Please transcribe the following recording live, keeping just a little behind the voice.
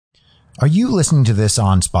Are you listening to this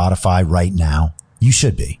on Spotify right now? You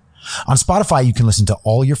should be. On Spotify, you can listen to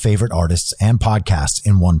all your favorite artists and podcasts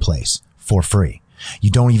in one place for free.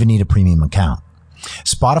 You don't even need a premium account.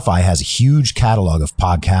 Spotify has a huge catalog of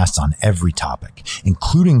podcasts on every topic,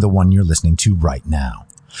 including the one you're listening to right now.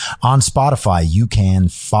 On Spotify, you can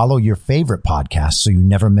follow your favorite podcast so you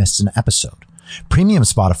never miss an episode. Premium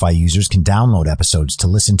Spotify users can download episodes to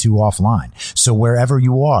listen to offline, so wherever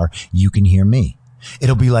you are, you can hear me.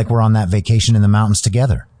 It'll be like we're on that vacation in the mountains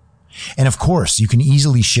together. And of course, you can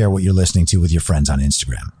easily share what you're listening to with your friends on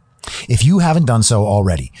Instagram. If you haven't done so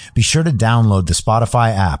already, be sure to download the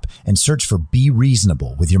Spotify app and search for Be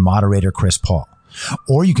Reasonable with your moderator, Chris Paul.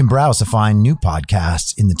 Or you can browse to find new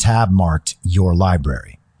podcasts in the tab marked Your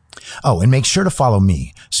Library. Oh, and make sure to follow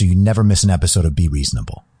me so you never miss an episode of Be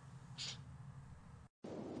Reasonable.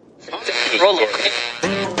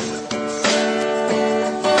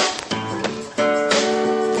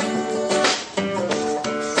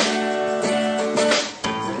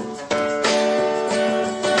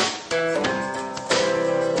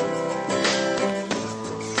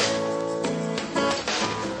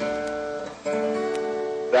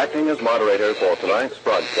 Acting as moderator for tonight's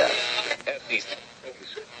broadcast.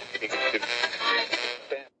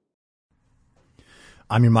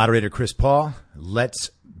 I'm your moderator, Chris Paul. Let's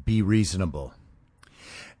be reasonable.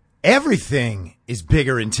 Everything is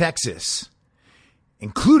bigger in Texas,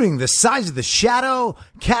 including the size of the shadow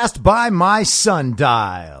cast by my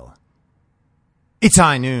sundial. It's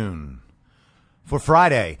high noon for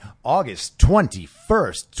Friday, August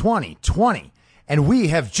 21st, 2020. And we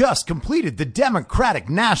have just completed the Democratic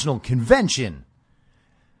National Convention.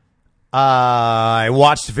 I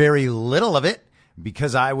watched very little of it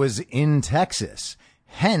because I was in Texas.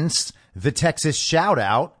 Hence the Texas shout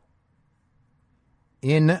out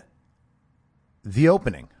in the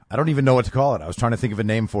opening. I don't even know what to call it. I was trying to think of a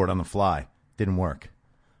name for it on the fly. Didn't work.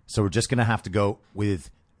 So we're just going to have to go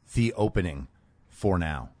with the opening for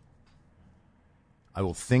now. I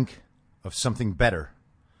will think of something better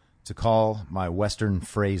to call my Western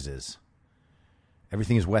phrases.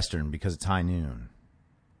 Everything is Western because it's high noon.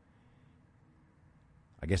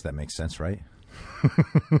 I guess that makes sense, right?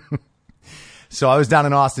 So I was down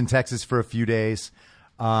in Austin, Texas for a few days.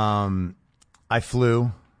 I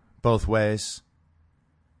flew both ways,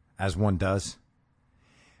 as one does.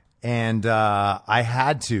 And I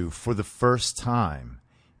had to, for the first time,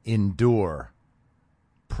 endure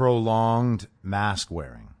prolonged mask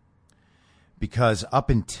wearing. Because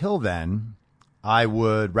up until then, I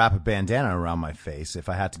would wrap a bandana around my face if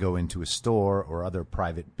I had to go into a store or other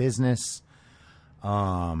private business.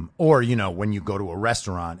 Or, you know, when you go to a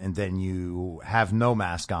restaurant and then you have no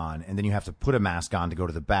mask on and then you have to put a mask on to go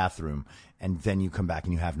to the bathroom and then you come back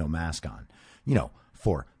and you have no mask on, you know,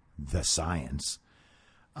 for the science.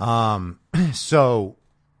 So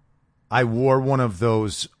I wore one of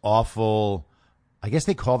those awful, I guess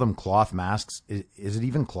they call them cloth masks. Is it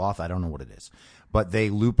even cloth? I don't know what it is. But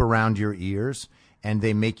they loop around your ears and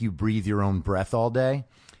they make you breathe your own breath all day.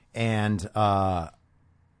 And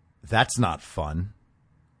that's not fun.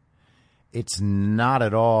 It's not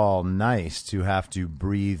at all nice to have to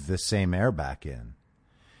breathe the same air back in.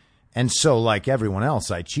 And so, like everyone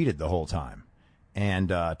else, I cheated the whole time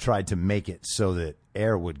and tried to make it so that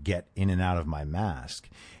air would get in and out of my mask.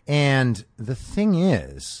 And the thing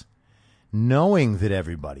is, knowing that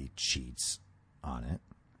everybody cheats on it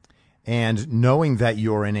and knowing that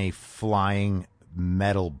you're in a flying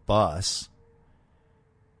metal bus,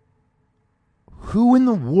 who in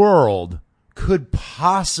the world could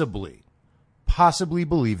possibly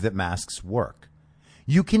believe that masks work?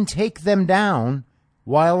 You can take them down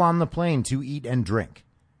while on the plane to eat and drink.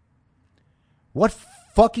 What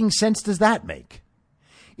fucking sense does that make?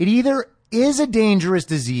 It either is a dangerous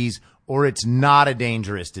disease or it's not a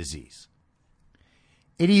dangerous disease.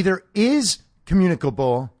 It either is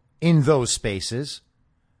communicable in those spaces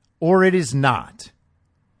or it is not.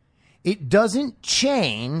 It doesn't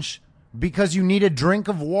change because you need a drink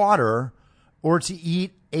of water or to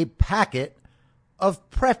eat a packet of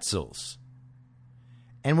pretzels.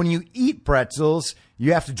 And when you eat pretzels,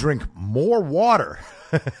 you have to drink more water,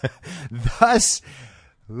 thus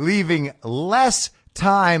leaving less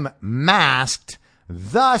time masked,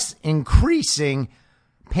 thus increasing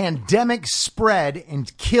pandemic spread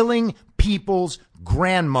and killing people's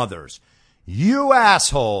grandmothers. You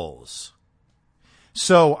assholes.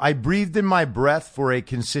 So I breathed in my breath for a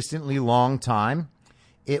consistently long time.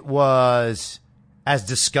 It was as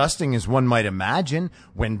disgusting as one might imagine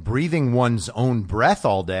when breathing one's own breath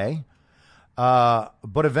all day. But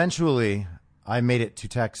eventually I made it to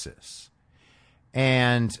Texas.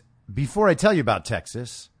 And before I tell you about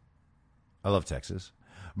Texas, I love Texas.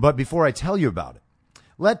 But before I tell you about it,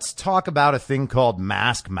 let's talk about a thing called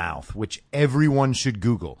mask mouth, which everyone should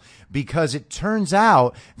Google, because it turns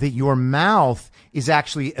out that your mouth is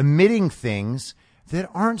actually emitting things that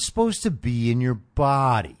aren't supposed to be in your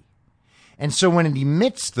body. And so when it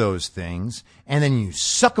emits those things and then you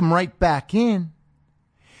suck them right back in,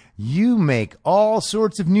 you make all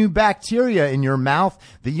sorts of new bacteria in your mouth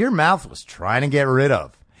that your mouth was trying to get rid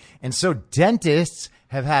of. And so dentists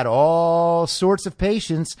have had all sorts of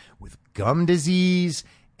patients with gum disease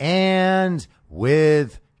and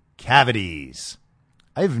with cavities.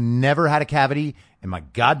 I've never had a cavity in my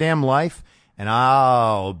goddamn life, and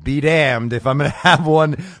I'll be damned if I'm going to have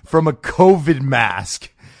one from a COVID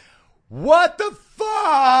mask. What the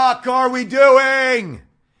fuck are we doing?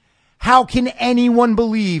 How can anyone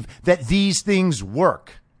believe that these things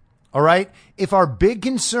work? All right? If our big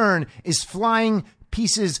concern is flying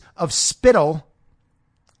pieces of spittle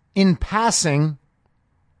in passing,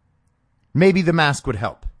 maybe the mask would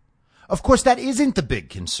help. Of course, that isn't the big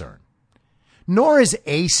concern. Nor is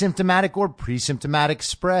asymptomatic or pre-symptomatic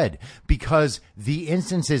spread, because the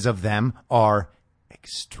instances of them are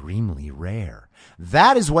extremely rare.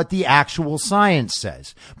 That is what the actual science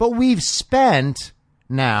says. But we've spent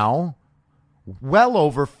now well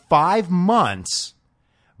over 5 months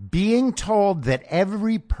being told that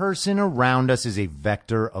every person around us is a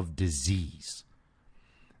vector of disease.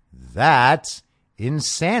 That's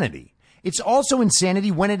insanity. It's also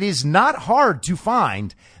insanity when it is not hard to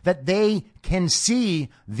find that they can see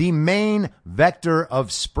the main vector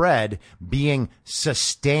of spread being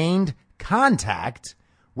sustained contact,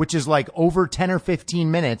 which is like over 10 or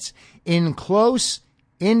 15 minutes in close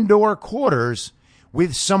indoor quarters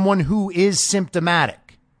with someone who is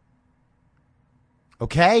symptomatic.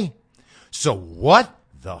 Okay? So what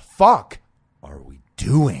the fuck are we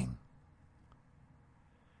doing?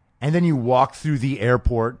 And then you walk through the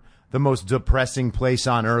airport, the most depressing place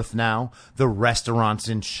on earth now. The restaurants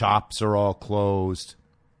and shops are all closed.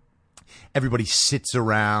 Everybody sits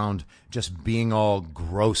around just being all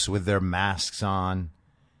gross with their masks on.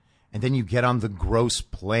 And then you get on the gross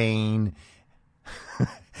plane.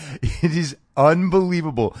 It is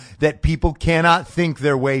unbelievable that people cannot think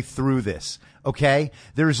their way through this. Okay?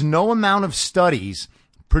 There's no amount of studies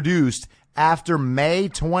produced after May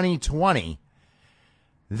 2020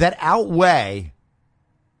 that outweigh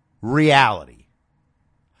reality,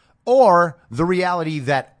 or the reality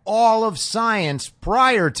that all of science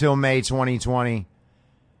prior till May 2020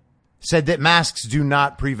 said that masks do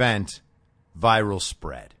not prevent viral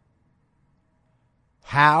spread.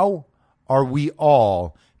 How are we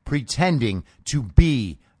all pretending to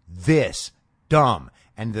be this dumb?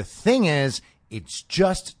 And the thing is, it's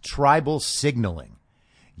just tribal signaling.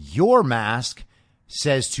 Your mask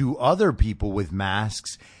says to other people with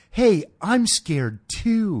masks, hey, I'm scared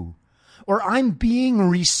too, or I'm being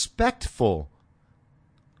respectful.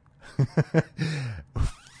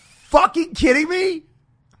 Fucking kidding me?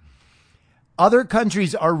 Other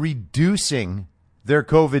countries are reducing their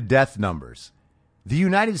COVID death numbers. The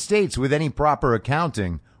United States, with any proper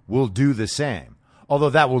accounting, will do the same.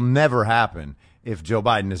 Although that will never happen if Joe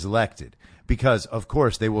Biden is elected. Because, of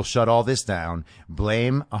course, they will shut all this down,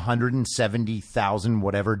 blame 170,000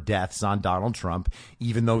 whatever deaths on Donald Trump,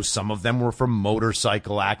 even though some of them were from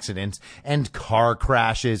motorcycle accidents and car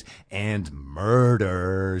crashes and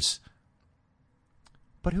murders.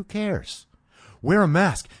 But who cares? Wear a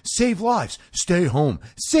mask. Save lives. Stay home.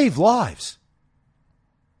 Save lives.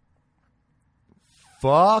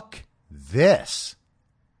 Fuck this.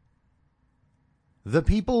 The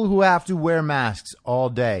people who have to wear masks all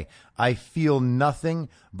day, I feel nothing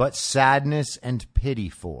but sadness and pity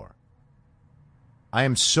for. I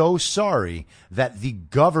am so sorry that the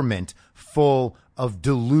government, full of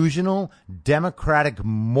delusional democratic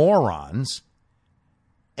morons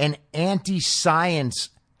and anti-science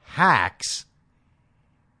hacks,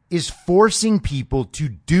 is forcing people to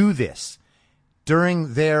do this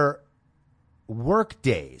during their work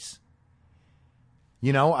days.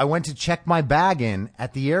 You know, I went to check my bag in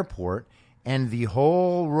at the airport, and the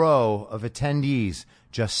whole row of attendees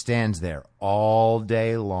just stands there all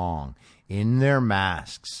day long in their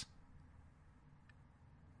masks.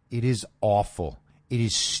 It is awful. It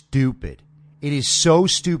is stupid. It is so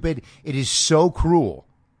stupid. It is so cruel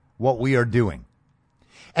what we are doing.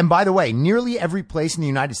 And by the way, nearly every place in the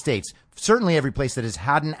United States, certainly every place that has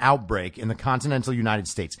had an outbreak in the continental United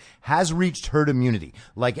States, has reached herd immunity.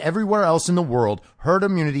 Like everywhere else in the world, herd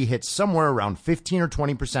immunity hits somewhere around 15 or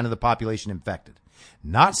 20% of the population infected.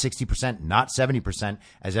 Not 60%, not 70%,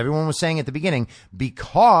 as everyone was saying at the beginning,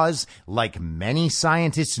 because, like many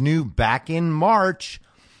scientists knew back in March,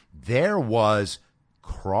 there was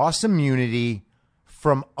cross immunity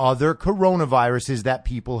from other coronaviruses that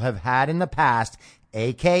people have had in the past,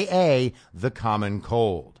 aka the common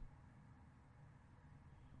cold.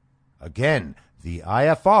 Again, the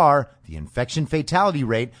IFR, the infection fatality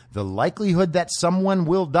rate, the likelihood that someone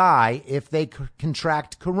will die if they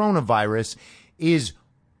contract coronavirus is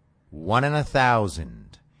 1 in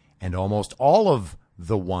 1,000. And almost all of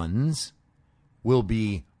the ones will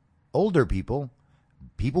be older people,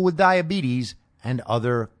 people with diabetes, and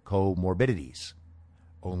other comorbidities.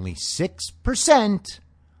 Only 6%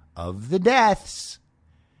 of the deaths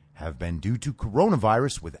have been due to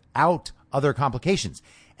coronavirus without other complications.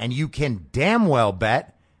 And you can damn well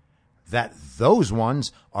bet that those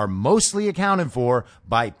ones are mostly accounted for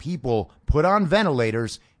by people put on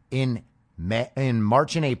ventilators in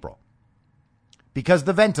March and April. Because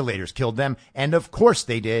the ventilators killed them, and of course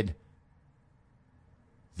they did.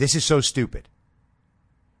 This is so stupid.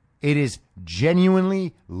 It is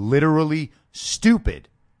genuinely, literally stupid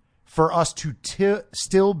for us to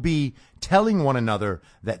still be telling one another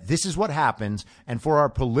that this is what happens, and for our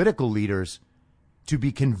political leaders to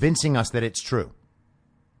be convincing us that it's true.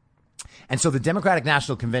 And so the Democratic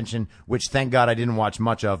National Convention, which thank God I didn't watch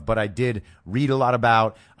much of, but I did read a lot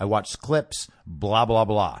about, I watched clips, blah, blah,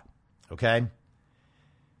 blah. Okay?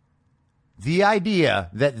 The idea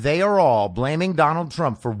that they are all blaming Donald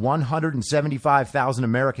Trump for 175,000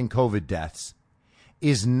 American COVID deaths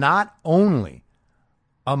is not only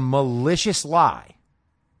a malicious lie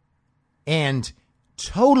and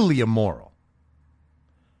totally immoral.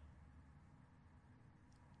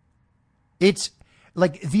 It's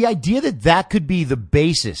like the idea that that could be the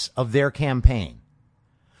basis of their campaign.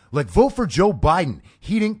 Like, vote for Joe Biden.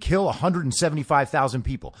 He didn't kill 175,000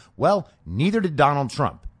 people. Well, neither did Donald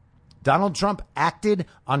Trump. Donald Trump acted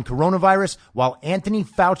on coronavirus while Anthony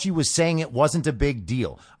Fauci was saying it wasn't a big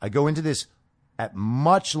deal. I go into this at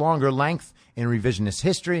much longer length in revisionist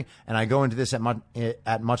history, and I go into this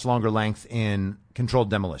at much longer length in controlled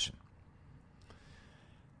demolition.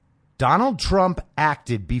 Donald Trump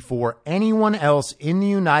acted before anyone else in the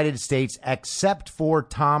United States except for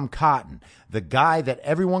Tom Cotton, the guy that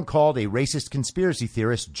everyone called a racist conspiracy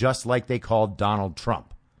theorist, just like they called Donald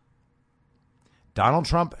Trump. Donald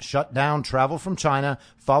Trump shut down travel from China,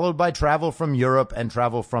 followed by travel from Europe and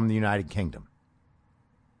travel from the United Kingdom.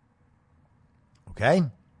 Okay?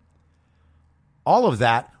 All of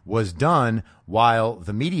that was done while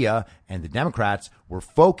the media and the Democrats were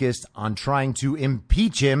focused on trying to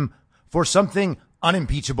impeach him for something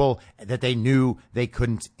unimpeachable that they knew they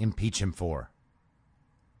couldn't impeach him for.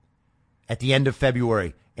 At the end of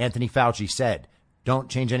February, Anthony Fauci said, "Don't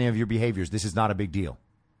change any of your behaviors. This is not a big deal."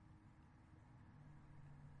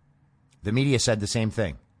 The media said the same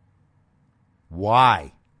thing.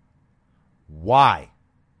 Why? Why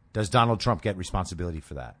does Donald Trump get responsibility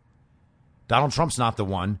for that? Donald Trump's not the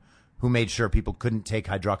one who made sure people couldn't take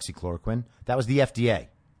hydroxychloroquine. That was the FDA.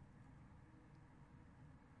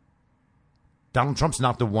 Donald Trump's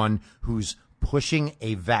not the one who's pushing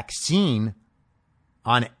a vaccine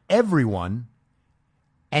on everyone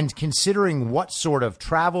and considering what sort of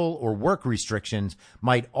travel or work restrictions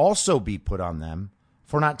might also be put on them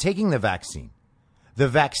for not taking the vaccine. The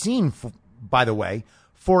vaccine, by the way,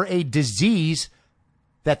 for a disease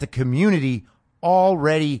that the community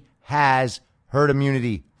already has herd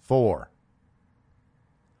immunity for.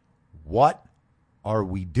 What are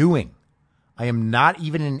we doing? I am not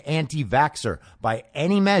even an anti-vaxxer by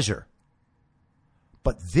any measure.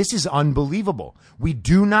 But this is unbelievable. We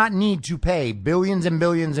do not need to pay billions and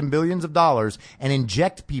billions and billions of dollars and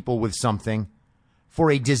inject people with something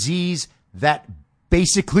for a disease that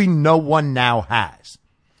basically no one now has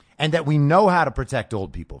and that we know how to protect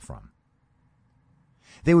old people from.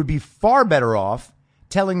 They would be far better off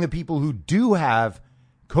telling the people who do have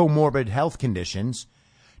comorbid health conditions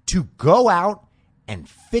to go out and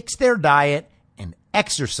fix their diet and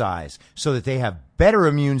exercise so that they have better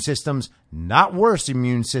immune systems, not worse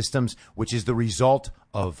immune systems, which is the result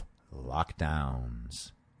of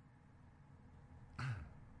lockdowns.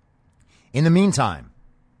 In the meantime,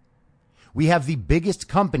 we have the biggest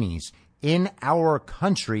companies in our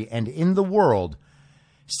country and in the world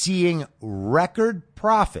seeing record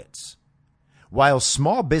profits, while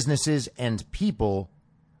small businesses and people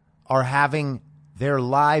are having their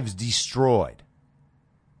lives destroyed.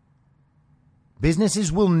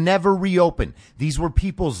 Businesses will never reopen. These were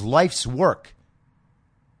people's life's work.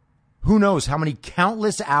 Who knows how many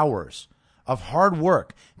countless hours of hard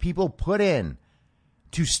work people put in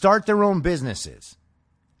to start their own businesses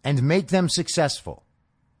and make them successful.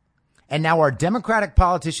 And now our Democratic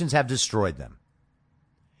politicians have destroyed them.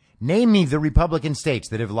 Name me the Republican states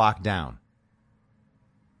that have locked down.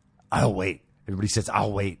 I'll wait. Everybody says,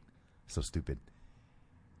 I'll wait. So stupid.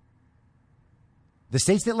 The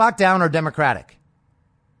states that lock down are Democratic.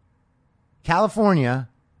 California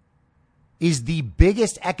is the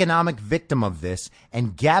biggest economic victim of this,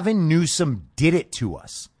 and Gavin Newsom did it to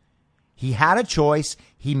us. He had a choice.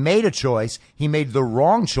 He made a choice. He made the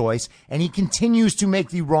wrong choice, and he continues to make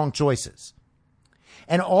the wrong choices.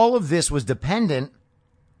 And all of this was dependent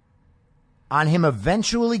on him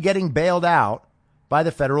eventually getting bailed out by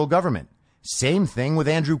the federal government. Same thing with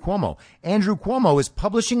Andrew Cuomo. Andrew Cuomo is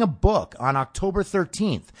publishing a book on October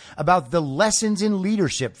 13th about the lessons in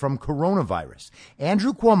leadership from coronavirus.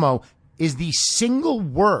 Andrew Cuomo is the single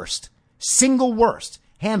worst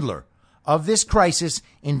handler of this crisis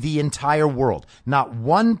in the entire world. Not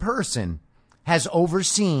one person has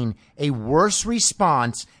overseen a worse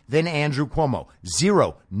response than Andrew Cuomo.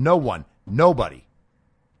 Zero. No one. Nobody.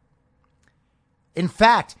 In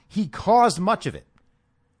fact, he caused much of it.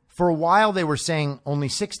 For a while, they were saying only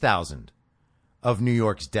 6,000 of New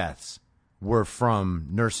York's deaths were from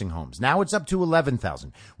nursing homes. Now it's up to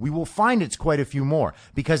 11,000. We will find it's quite a few more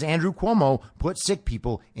because Andrew Cuomo put sick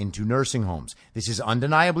people into nursing homes. This is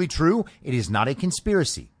undeniably true. It is not a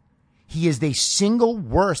conspiracy. He is the single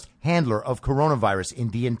worst handler of coronavirus in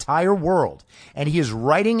the entire world. And he is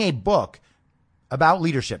writing a book about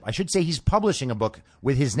leadership. I should say he's publishing a book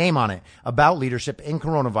with his name on it about leadership in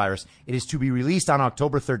coronavirus. It is to be released on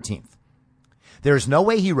October 13th. There is no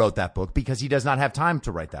way he wrote that book because he does not have time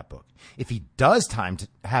to write that book. If he does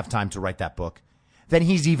have time to write that book, then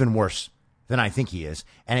he's even worse than I think he is.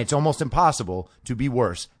 And it's almost impossible to be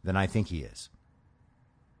worse than I think he is.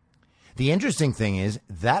 The interesting thing is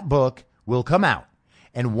that book will come out,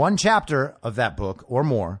 and one chapter of that book or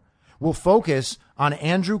more will focus on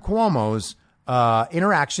Andrew Cuomo's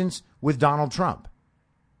interactions with Donald Trump.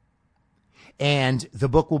 And the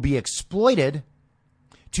book will be exploited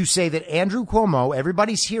to say that Andrew Cuomo,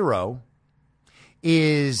 everybody's hero,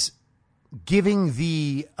 is giving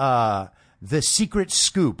the secret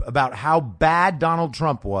scoop about how bad Donald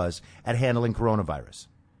Trump was at handling coronavirus.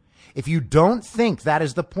 If you don't think that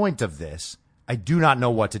is the point of this, I do not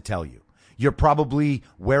know what to tell you. You're probably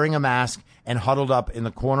wearing a mask and huddled up in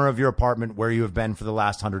the corner of your apartment where you have been for the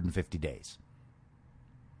last 150 days.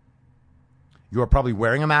 You are probably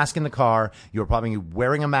wearing a mask in the car. You are probably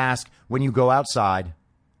wearing a mask when you go outside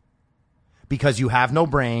because you have no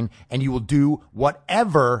brain and you will do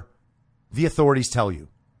whatever the authorities tell you.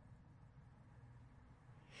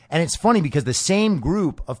 And it's funny because the same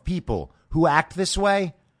group of people who act this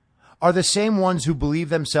way are the same ones who believe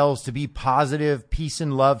themselves to be positive, peace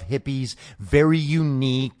and love hippies, very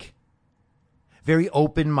unique, very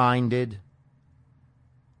open-minded.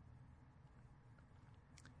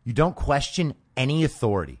 You don't question any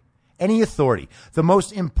authority. Any authority. The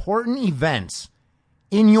most important events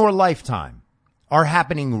in your lifetime are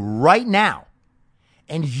happening right now.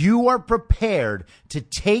 And you are prepared to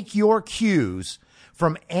take your cues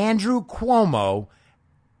from Andrew Cuomo,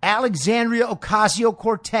 Alexandria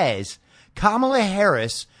Ocasio-Cortez, Kamala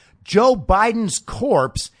Harris, Joe Biden's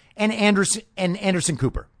corpse, and Anderson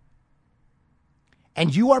Cooper.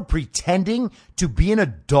 And you are pretending to be an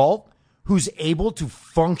adult who's able to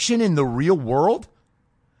function in the real world?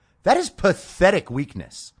 That is pathetic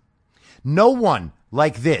weakness. No one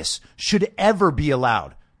like this should ever be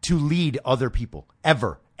allowed to lead other people,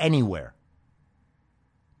 ever, anywhere.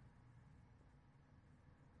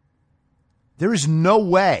 There is no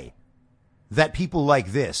way that people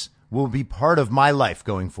like this will be part of my life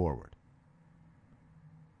going forward.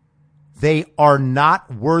 They are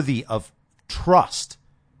not worthy of trust.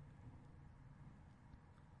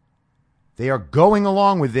 They are going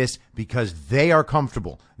along with this because they are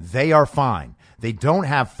comfortable. They are fine. They don't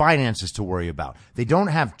have finances to worry about. They don't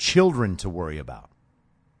have children to worry about.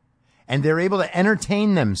 And they're able to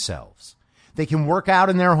entertain themselves. They can work out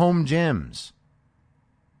in their home gyms.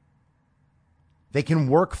 They can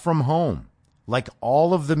work from home like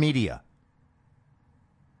all of the media.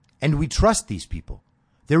 And we trust these people.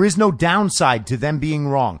 There is no downside to them being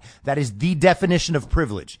wrong. That is the definition of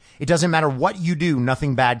privilege. It doesn't matter what you do,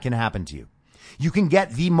 nothing bad can happen to you. You can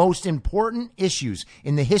get the most important issues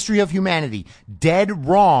in the history of humanity dead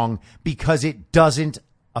wrong because it doesn't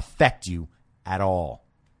affect you at all.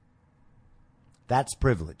 That's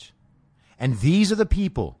privilege. And these are the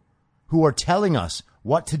people who are telling us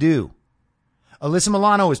what to do. Alyssa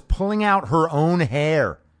Milano is pulling out her own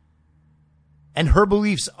hair, and her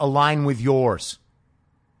beliefs align with yours.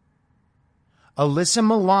 Alyssa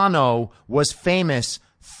Milano was famous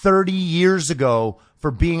 30 years ago for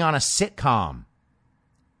being on a sitcom.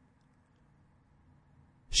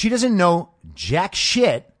 She doesn't know jack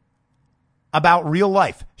shit about real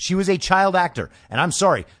life. She was a child actor. And I'm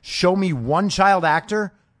sorry, show me one child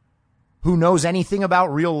actor who knows anything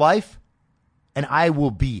about real life, and I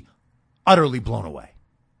will be utterly blown away.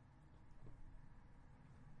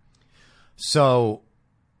 So,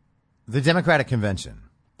 the Democratic Convention.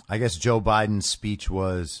 I guess Joe Biden's speech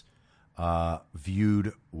was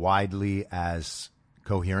viewed widely as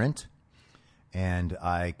coherent, and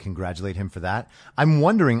I congratulate him for that. I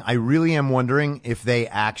really am wondering if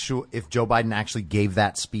if Joe Biden actually gave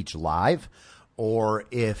that speech live, or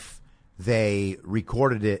if they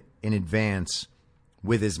recorded it in advance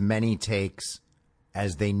with as many takes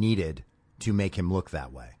as they needed to make him look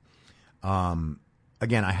that way.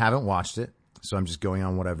 Again, I haven't watched it, so I'm just going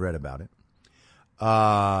on what I've read about it.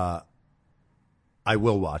 I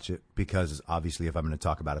will watch it because obviously if I'm going to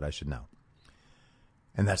talk about it, I should know.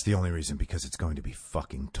 And that's the only reason, because it's going to be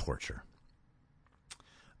fucking torture.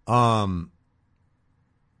 But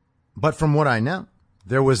from what I know,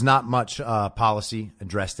 there was not much policy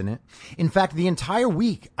addressed in it. In fact, the entire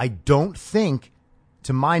week, I don't think,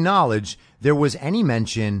 to my knowledge, there was any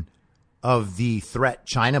mention of the threat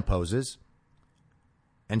China poses.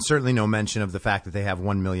 And certainly no mention of the fact that they have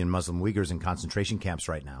 1 million Muslim Uyghurs in concentration camps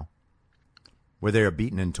right now, where they are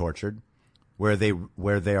beaten and tortured, where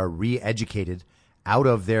they are re-educated out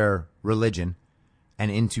of their religion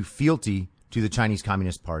and into fealty to the Chinese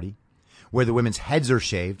Communist Party, where the women's heads are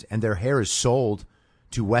shaved and their hair is sold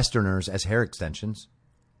to Westerners as hair extensions.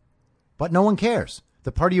 But no one cares.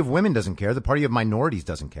 The Party of Women doesn't care. The Party of Minorities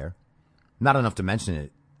doesn't care. Not enough to mention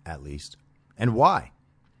it, at least. And why?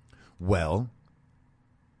 Well,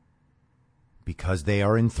 because they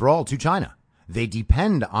are enthralled to China. They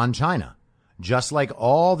depend on China, just like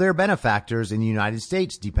all their benefactors in the United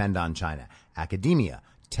States depend on China. Academia,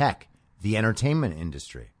 tech, the entertainment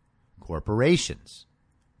industry, corporations.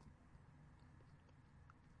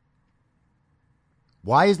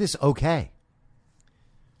 Why is this okay?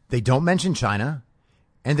 They don't mention China,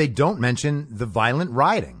 and they don't mention the violent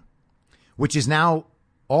rioting, which is now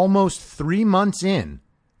almost 3 months in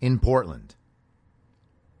Portland.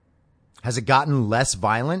 Has it gotten less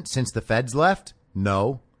violent since the feds left?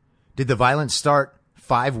 No. Did the violence start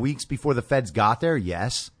 5 weeks before the feds got there?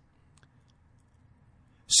 Yes.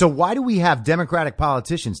 So why do we have Democratic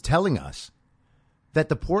politicians telling us that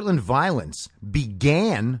the Portland violence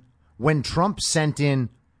began when Trump sent in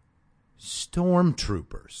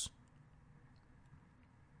stormtroopers?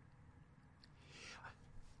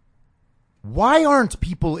 Why aren't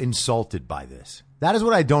people insulted by this? That is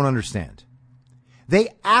what I don't understand. They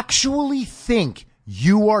actually think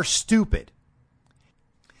you are stupid.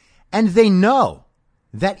 And they know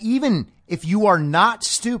that even if you are not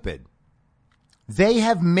stupid, they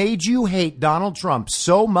have made you hate Donald Trump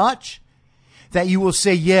so much that you will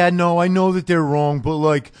say, yeah, no, I know that they're wrong, but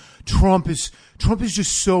like Trump is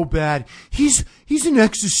just so bad. He's an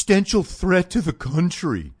existential threat to the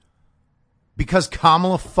country. Because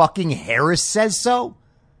Kamala fucking Harris says so?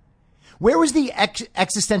 Where was the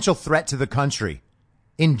existential threat to the country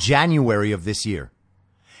in January of this year?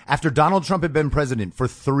 After Donald Trump had been president for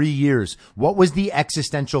 3 years, what was the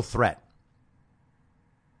existential threat?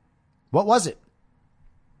 What was it?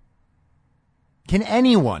 Can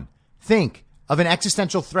anyone think of an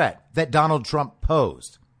existential threat that Donald Trump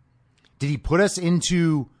posed? Did he put us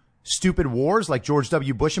into stupid wars like George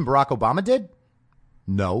W. Bush and Barack Obama did?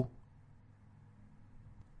 No.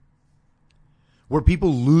 Were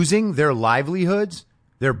people losing their livelihoods,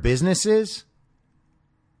 their businesses?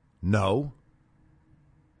 No.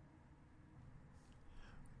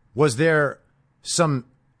 Was there some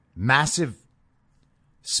massive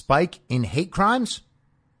spike in hate crimes?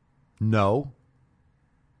 No.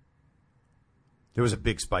 There was a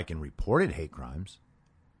big spike in reported hate crimes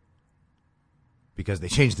because they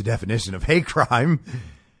changed the definition of hate crime.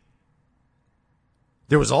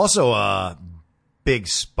 There was also a big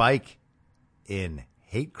spike in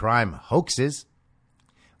hate crime hoaxes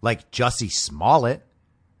like Jussie Smollett.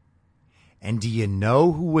 And do you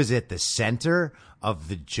know who was at the center of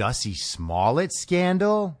the Jussie Smollett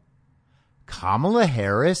scandal? Kamala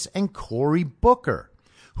Harris and Cory Booker,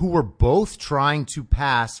 who were both trying to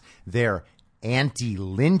pass their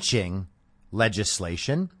anti-lynching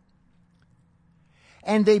legislation.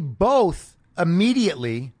 And they both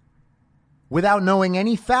immediately, without knowing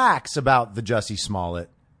any facts about the Jussie Smollett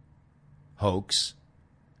hoax,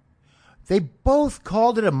 they both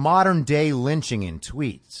called it a modern day lynching in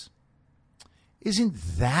tweets. Isn't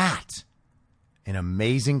that an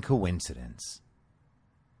amazing coincidence?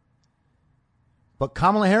 But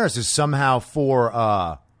Kamala Harris is somehow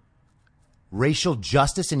for racial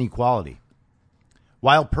justice and equality.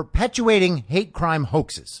 while perpetuating hate crime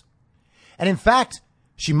hoaxes. And in fact,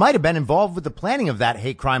 she might have been involved with the planning of that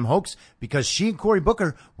hate crime hoax because she and Cory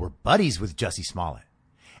Booker were buddies with Jussie Smollett.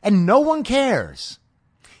 And no one cares.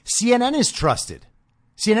 CNN is trusted.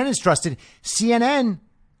 CNN,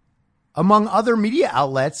 among other media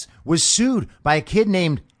outlets, was sued by a kid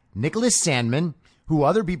named Nicholas Sandmann, who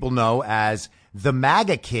other people know as the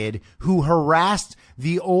MAGA kid who harassed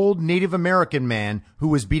the old Native American man who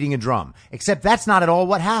was beating a drum. Except that's not at all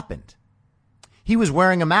what happened. He was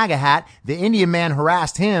wearing a MAGA hat. The Indian man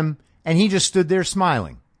harassed him, and he just stood there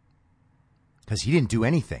smiling because he didn't do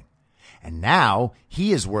anything. And now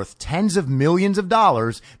he is worth tens of millions of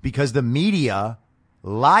dollars because the media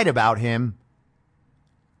lied about him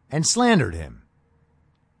and slandered him.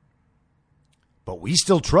 But we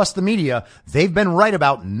still trust the media. They've been right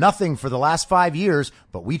about nothing for the last 5 years,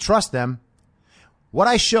 but we trust them. What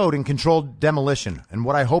I showed in Controlled Demolition, and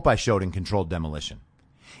what I hope I showed in Controlled Demolition,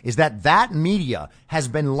 is that media has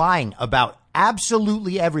been lying about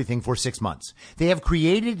absolutely everything for 6 months. They have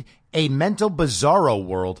created a mental bizarro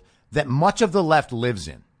world that much of the left lives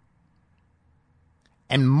in.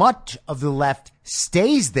 And much of the left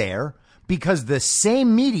stays there because the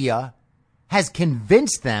same media has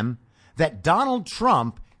convinced them that Donald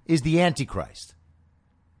Trump is the Antichrist.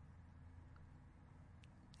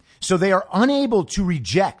 So they are unable to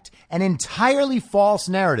reject an entirely false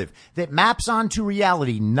narrative that maps onto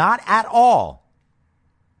reality, not at all,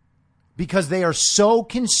 because they are so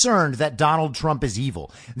concerned that Donald Trump is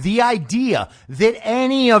evil. The idea that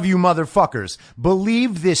any of you motherfuckers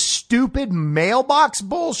believe this stupid mailbox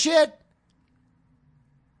bullshit,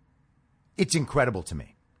 it's incredible to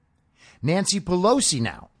me. Nancy Pelosi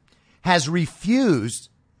now has refused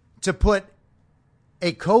to put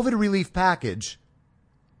a COVID relief package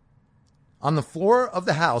on the floor of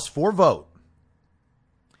the House for vote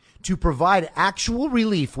to provide actual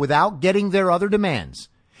relief without getting their other demands,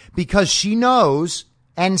 because she knows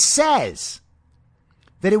and says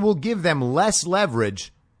that it will give them less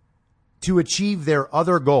leverage to achieve their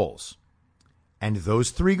other goals. And those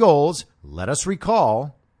 3 goals, let us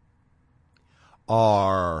recall,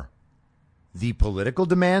 are the political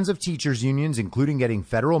demands of teachers' unions, including getting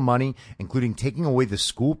federal money, including taking away the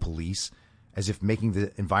school police, as if making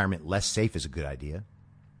the environment less safe is a good idea,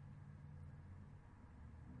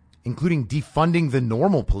 including defunding the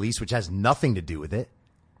normal police, which has nothing to do with it.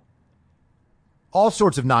 All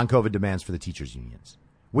sorts of non-COVID demands for the teachers' unions,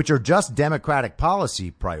 which are just Democratic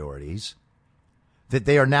policy priorities that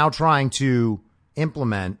they are now trying to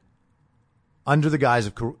implement under the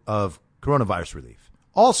guise of coronavirus relief.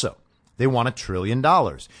 Also, they want $1 trillion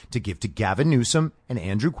to give to Gavin Newsom and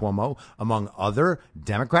Andrew Cuomo, among other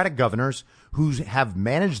Democratic governors who have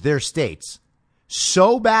managed their states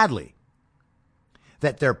so badly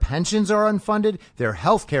that their pensions are unfunded, their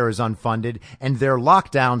health care is unfunded, and their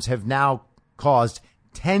lockdowns have now caused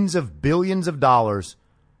tens of billions of dollars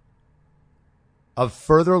of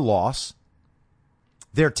further loss.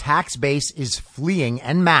 Their tax base is fleeing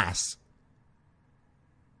en masse.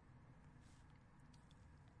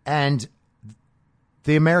 And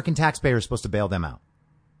the American taxpayer is supposed to bail them out.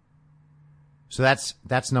 So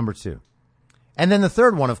that's number 2. And then the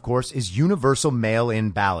third one, of course, is universal mail-in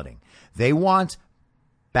balloting. They want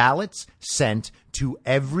ballots sent to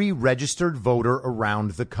every registered voter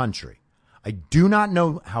around the country. I do not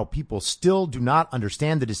know how people still do not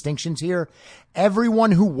understand the distinctions here.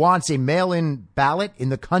 Everyone who wants a mail-in ballot in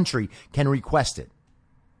the country can request it.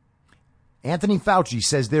 Anthony Fauci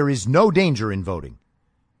says there is no danger in voting.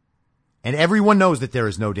 And everyone knows that there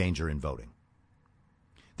is no danger in voting.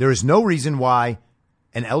 There is no reason why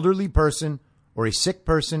an elderly person or a sick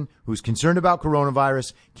person who's concerned about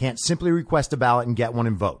coronavirus can't simply request a ballot and get one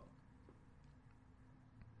and vote.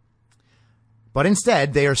 But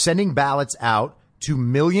instead, they are sending ballots out to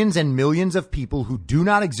millions and millions of people who do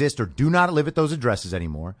not exist or do not live at those addresses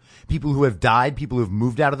anymore. People who have died, people who have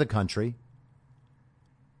moved out of the country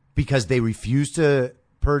because they refuse to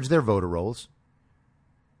purge their voter rolls.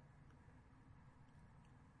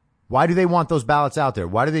 Why do they want those ballots out there?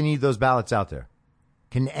 Why do they need those ballots out there?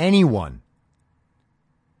 Can anyone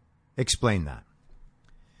explain that?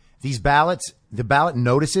 These ballots, the ballot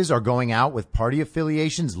notices are going out with party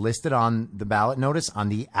affiliations listed on the ballot notice on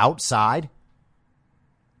the outside.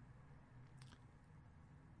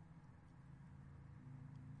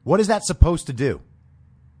 What is that supposed to do?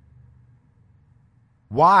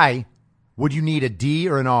 Why would you need a D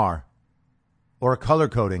or an R or a color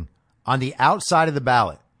coding on the outside of the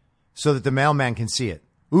ballot so that the mailman can see it?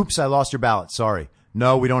 Oops, I lost your ballot. Sorry.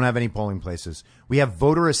 No, we don't have any polling places. We have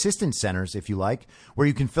voter assistance centers, if you like, where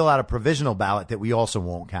you can fill out a provisional ballot that we also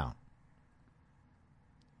won't count.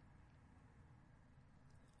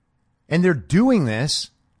 And they're doing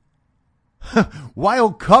this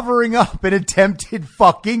while covering up an attempted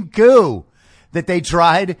fucking coup that they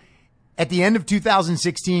tried at the end of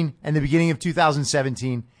 2016 and the beginning of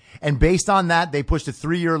 2017. And based on that, they pushed a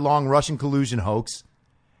 3-year-long Russian collusion hoax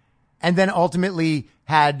and then ultimately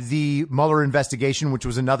had the Mueller investigation, which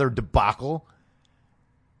was another debacle,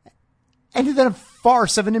 and then a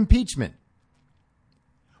farce of an impeachment.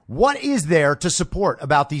 What is there to support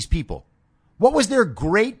about these people? What was their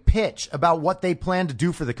great pitch about what they plan to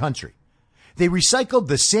do for the country? They recycled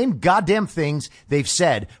the same goddamn things they've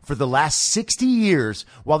said for the last 60 years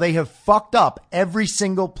while they have fucked up every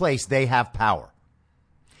single place they have power.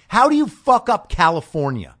 How do you fuck up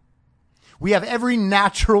California? We have every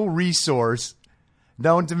natural resource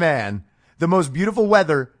known to man, the most beautiful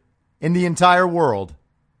weather in the entire world,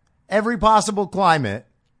 every possible climate,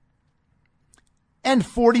 and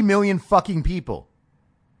 40 million fucking people.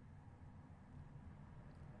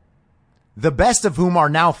 The best of whom are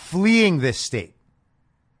now fleeing this state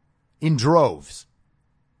in droves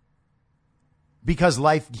because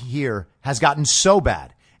life here has gotten so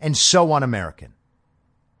bad and so un-American.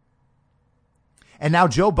 And now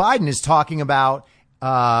Joe Biden is talking about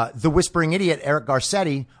the whispering idiot, Eric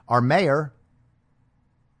Garcetti, our mayor,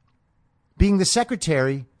 being the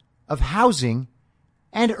Secretary of Housing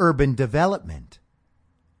and Urban Development.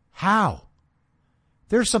 How?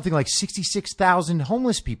 There's something like 66,000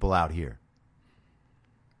 homeless people out here.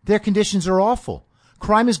 Their conditions are awful.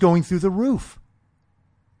 Crime is going through the roof.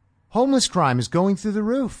 Homeless crime is going through the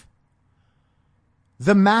roof.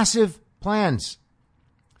 The massive plans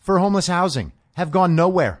for homeless housing have gone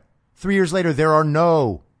nowhere. 3 years later, there are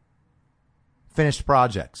no finished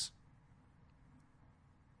projects.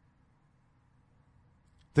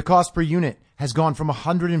 The cost per unit has gone from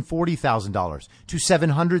 $140,000 to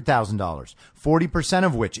 $700,000, 40%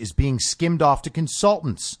 of which is being skimmed off to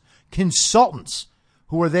consultants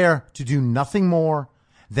who are there to do nothing more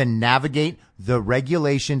than navigate the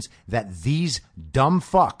regulations that these dumb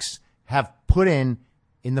fucks have put in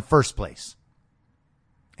the first place.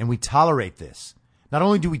 And we tolerate this. Not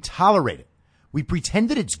only do we tolerate it, we pretend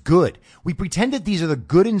that it's good. We pretend that these are the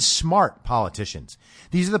good and smart politicians.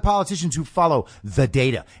 These are the politicians who follow the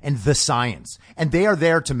data and the science. And they are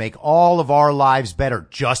there to make all of our lives better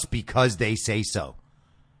just because they say so.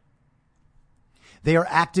 They are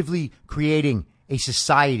actively creating a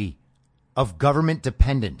society of government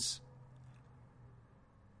dependence.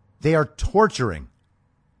 They are torturing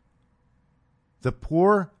the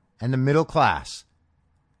poor and the middle class.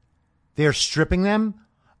 They are stripping them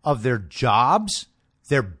of their jobs,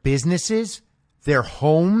 their businesses, their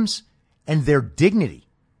homes, and their dignity.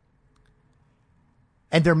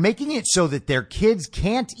 And they're making it so that their kids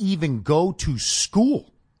can't even go to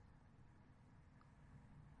school.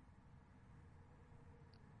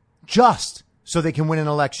 Just so they can win an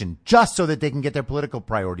election. Just so that they can get their political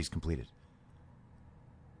priorities completed.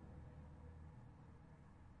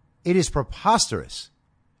 It is preposterous.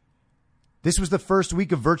 This was the first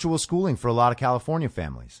week of virtual schooling for a lot of California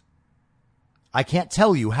families. I can't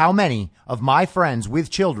tell you how many of my friends with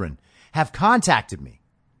children have contacted me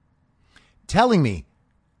telling me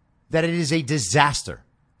that it is a disaster,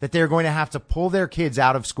 that they're going to have to pull their kids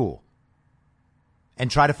out of school and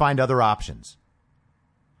try to find other options.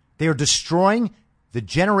 They are destroying the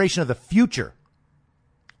generation of the future,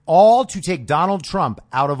 all to take Donald Trump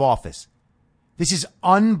out of office. This is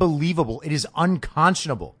unbelievable. It is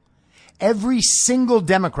unconscionable. Every single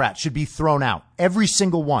Democrat should be thrown out. Every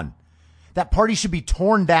single one. That party should be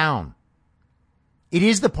torn down. It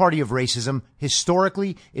is the party of racism.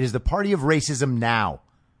 Historically, it is the party of racism now.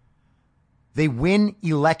 They win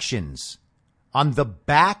elections on the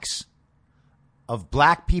backs of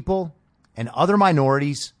black people and other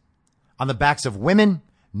minorities, on the backs of women,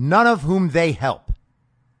 none of whom they help.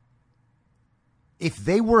 If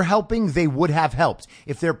they were helping, they would have helped.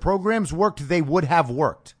 If their programs worked, they would have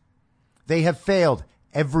worked. They have failed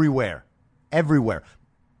everywhere,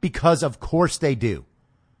 because of course they do.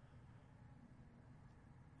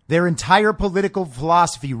 Their entire political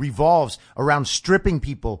philosophy revolves around stripping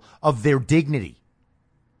people of their dignity,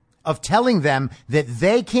 of telling them that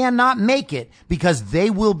they cannot make it because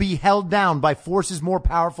they will be held down by forces more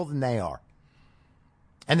powerful than they are.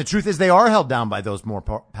 And the truth is they are held down by those more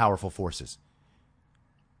powerful forces.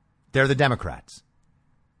 They're the Democrats.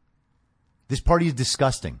 This party is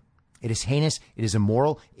disgusting. It is heinous. It is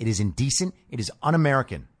immoral. It is indecent. It is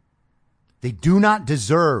un-American. They do not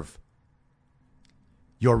deserve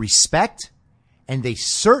your respect, and they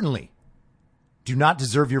certainly do not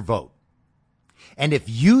deserve your vote. And if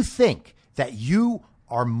you think that you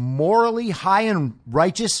are morally high and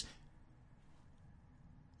righteous,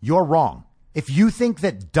 you're wrong. If you think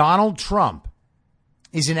that Donald Trump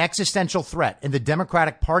is an existential threat and the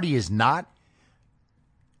Democratic Party is not,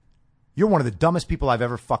 you're one of the dumbest people I've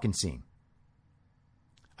ever fucking seen.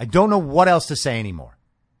 I don't know what else to say anymore.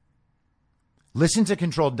 Listen to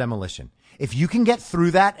Controlled Demolition. If you can get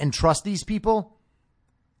through that and trust these people,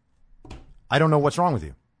 I don't know what's wrong with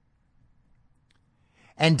you.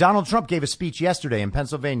 And Donald Trump gave a speech yesterday in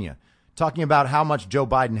Pennsylvania talking about how much Joe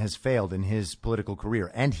Biden has failed in his political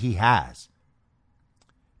career, and he has.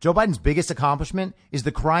 Joe Biden's biggest accomplishment is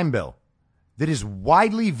the crime bill that is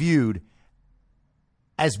widely viewed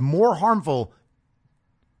as more harmful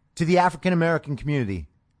to the African American community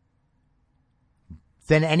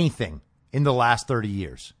than anything in the last 30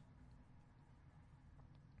 years.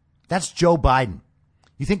 That's Joe Biden.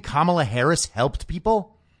 You think Kamala Harris helped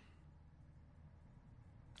people?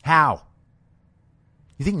 How?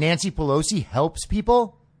 You think Nancy Pelosi helps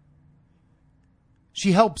people?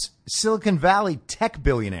 She helps Silicon Valley tech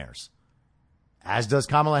billionaires, as does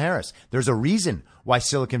Kamala Harris. There's a reason why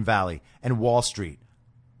Silicon Valley and Wall Street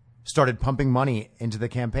started pumping money into the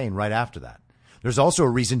campaign right after that. There's also a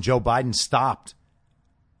reason Joe Biden stopped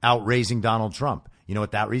outraising Donald Trump. You know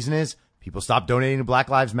what that reason is? People stopped donating to Black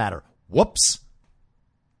Lives Matter. Whoops.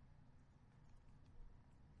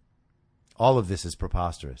 All of this is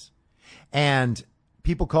preposterous. And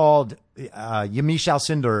people called Yamiche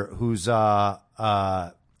Alcindor, who's a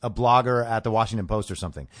blogger at the Washington Post or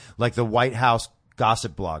something, like the White House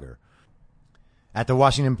gossip blogger at the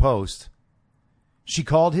Washington Post. She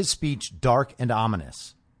called his speech dark and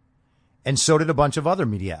ominous. And so did a bunch of other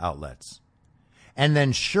media outlets. And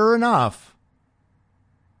then sure enough,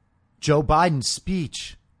 Joe Biden's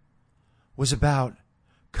speech was about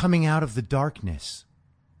coming out of the darkness.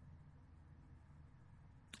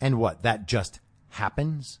 And what? That just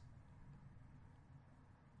happens?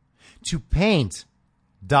 To paint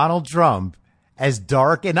Donald Trump as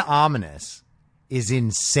dark and ominous is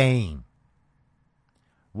insane.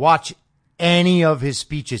 Watch any of his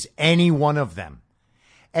speeches, any one of them.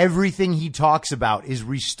 Everything he talks about is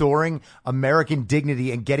restoring American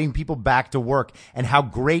dignity and getting people back to work and how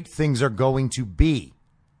great things are going to be.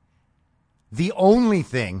 The only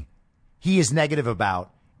thing he is negative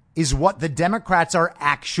about is what the Democrats are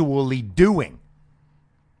actually doing.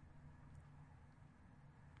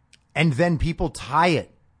 And then people tie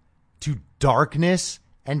it to darkness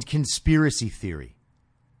and conspiracy theory.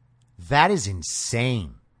 That is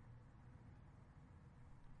insane.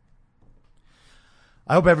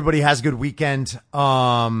 I hope everybody has a good weekend.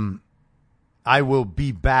 I will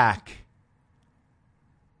be back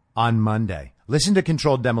on Monday. Listen to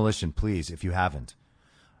Controlled Demolition, please, if you haven't.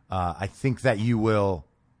 I think that you will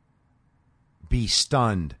be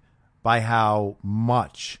stunned by how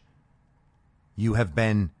much you have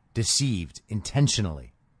been deceived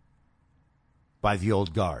intentionally by the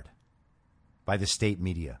old guard, by the state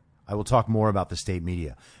media. I will talk more about the state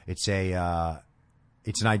media. It's an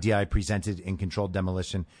idea I presented in Controlled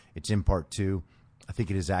Demolition. It's in part 2. I think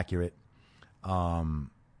it is accurate. And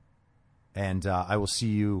I will see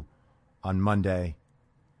you on Monday.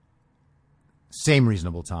 Same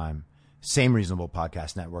reasonable time. Same reasonable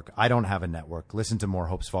podcast network. I don't have a network. Listen to More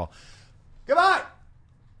Hopes Fall. Goodbye!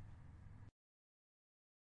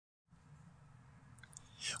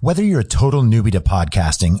 Whether you're a total newbie to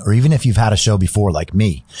podcasting or even if you've had a show before like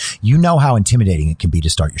me, you know how intimidating it can be to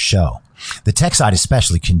start your show. The tech side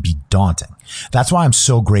especially can be daunting. That's why I'm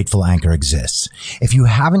so grateful Anchor exists. If you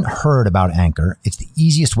haven't heard about Anchor, it's the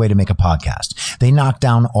easiest way to make a podcast. They knock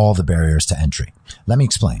down all the barriers to entry. Let me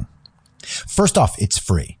explain. First off, it's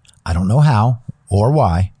free. I don't know how or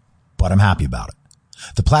why, but I'm happy about it.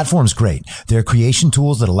 The platform's great. There are creation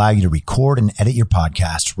tools that allow you to record and edit your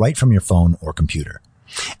podcast right from your phone or computer.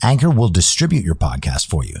 Anchor will distribute your podcast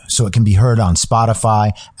for you so it can be heard on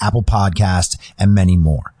Spotify, Apple Podcasts, and many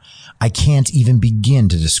more. I can't even begin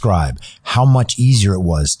to describe how much easier it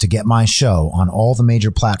was to get my show on all the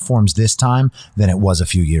major platforms this time than it was a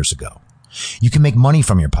few years ago. You can make money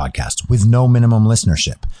from your podcast with no minimum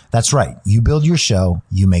listenership. That's right. You build your show,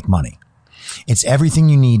 you make money. It's everything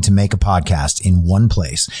you need to make a podcast in one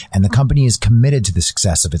place, and the company is committed to the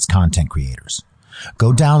success of its content creators.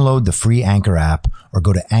 Go download the free Anchor app or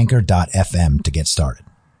go to anchor.fm to get started.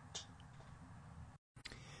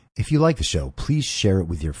 If you like the show, please share it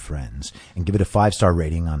with your friends and give it a 5-star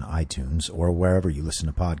rating on iTunes or wherever you listen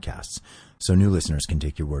to podcasts so new listeners can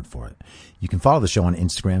take your word for it. You can follow the show on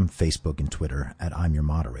Instagram, Facebook, and Twitter at I'm Your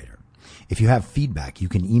Moderator. If you have feedback, you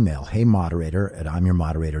can email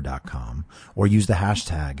heymoderator@imyourmoderator.com or use the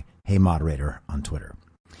hashtag heymoderator on Twitter.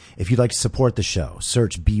 If you'd like to support the show,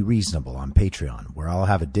 search Be Reasonable on Patreon, where I'll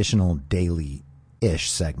have additional daily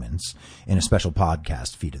ish segments in a special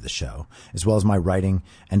podcast feed of the show, as well as my writing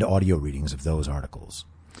and audio readings of those articles.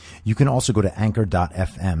 You can also go to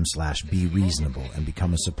anchor.fm/bereasonable and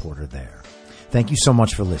become a supporter there. Thank you so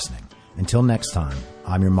much for listening. Until next time,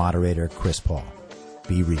 I'm your moderator, Chris Paul.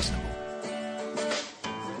 Be reasonable.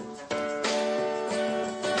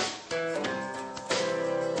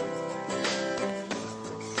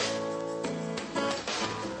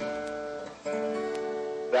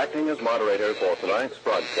 Acting as moderator for tonight's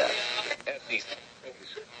broadcast.